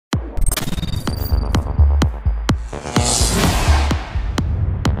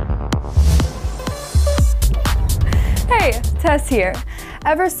Tess here.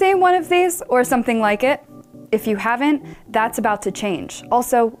 Ever seen one of these or something like it? If you haven't, that's about to change.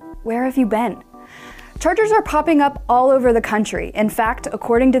 Also, where have you been? Chargers are popping up all over the country. In fact,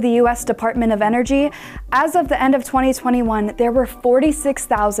 according to the US Department of Energy, as of the end of 2021, there were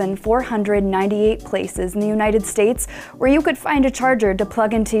 46,498 places in the United States where you could find a charger to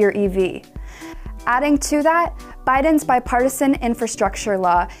plug into your EV. Adding to that, Biden's Bipartisan Infrastructure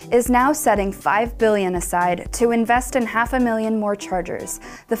Law is now setting $5 billion aside to invest in 500,000 more chargers,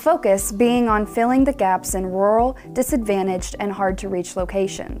 the focus being on filling the gaps in rural, disadvantaged, and hard-to-reach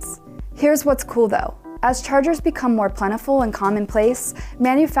locations. Here's what's cool though. As chargers become more plentiful and commonplace,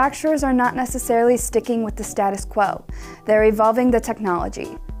 manufacturers are not necessarily sticking with the status quo. They're evolving the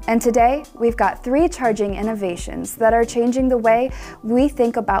technology. And today, we've got 3 charging innovations that are changing the way we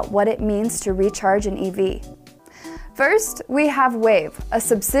think about what it means to recharge an EV. First, we have Wave, a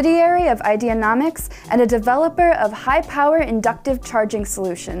subsidiary of Ideanomics and a developer of high-power inductive charging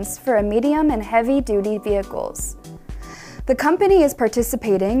solutions for medium and heavy-duty vehicles. The company is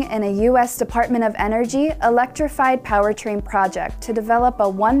participating in a US Department of Energy electrified powertrain project to develop a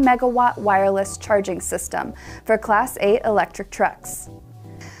 1 megawatt wireless charging system for Class 8 electric trucks.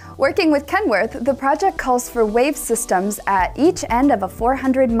 Working with Kenworth, the project calls for Wave systems at each end of a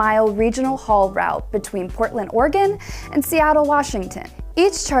 400-mile regional haul route between Portland, Oregon and Seattle, Washington.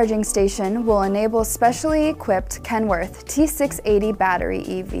 Each charging station will enable specially equipped Kenworth T680 battery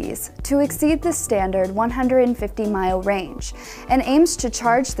EVs to exceed the standard 150-mile range and aims to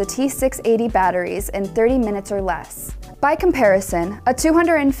charge the T680 batteries in 30 minutes or less. By comparison, a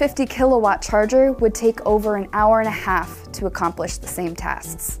 250 kilowatt charger would take over an hour and a half to accomplish the same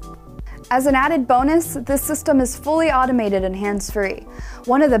tasks. As an added bonus, this system is fully automated and hands-free.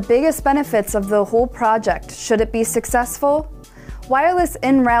 One of the biggest benefits of the whole project, should it be successful, wireless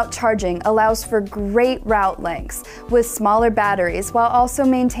in-route charging allows for great route lengths with smaller batteries while also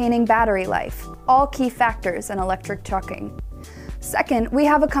maintaining battery life, all key factors in electric trucking. Second, we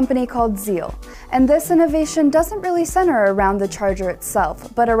have a company called Zeal, and this innovation doesn't really center around the charger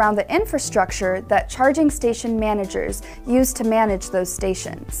itself, but around the infrastructure that charging station managers use to manage those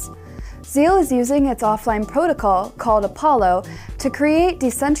stations. Zeal is using its offline protocol, called Apollo, to create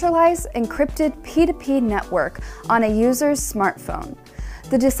decentralized encrypted P2P network on a user's smartphone.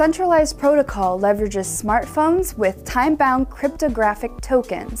 The decentralized protocol leverages smartphones with time-bound cryptographic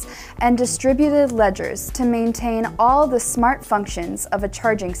tokens and distributed ledgers to maintain all the smart functions of a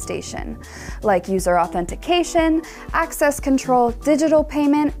charging station, like user authentication, access control, digital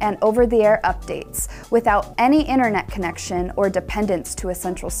payment, and over-the-air updates, without any internet connection or dependence to a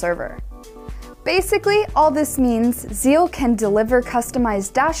central server. Basically, all this means Zeal can deliver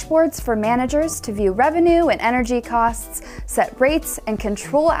customized dashboards for managers to view revenue and energy costs, set rates, and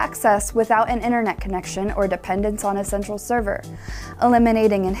control access without an internet connection or dependence on a central server,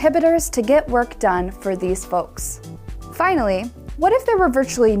 eliminating inhibitors to get work done for these folks. Finally, what if there were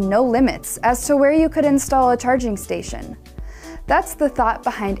virtually no limits as to where you could install a charging station? That's the thought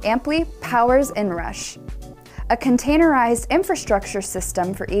behind Amply Power's Inrush, a containerized infrastructure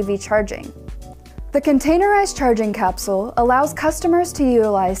system for EV charging. The containerized charging capsule allows customers to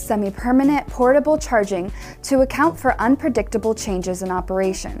utilize semi-permanent portable charging to account for unpredictable changes in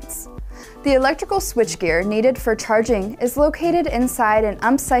operations. The electrical switchgear needed for charging is located inside an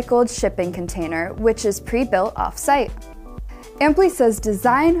upcycled shipping container, which is pre-built off-site. Amply says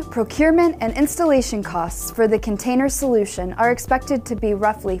design, procurement, and installation costs for the container solution are expected to be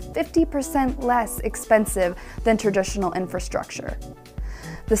roughly 50% less expensive than traditional infrastructure.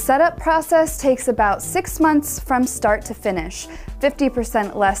 The setup process takes about 6 months from start to finish,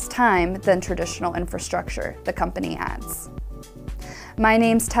 50% less time than traditional infrastructure, the company adds. My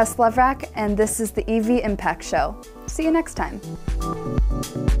name's Tess Lovrak, and this is the EV Impact Show. See you next time.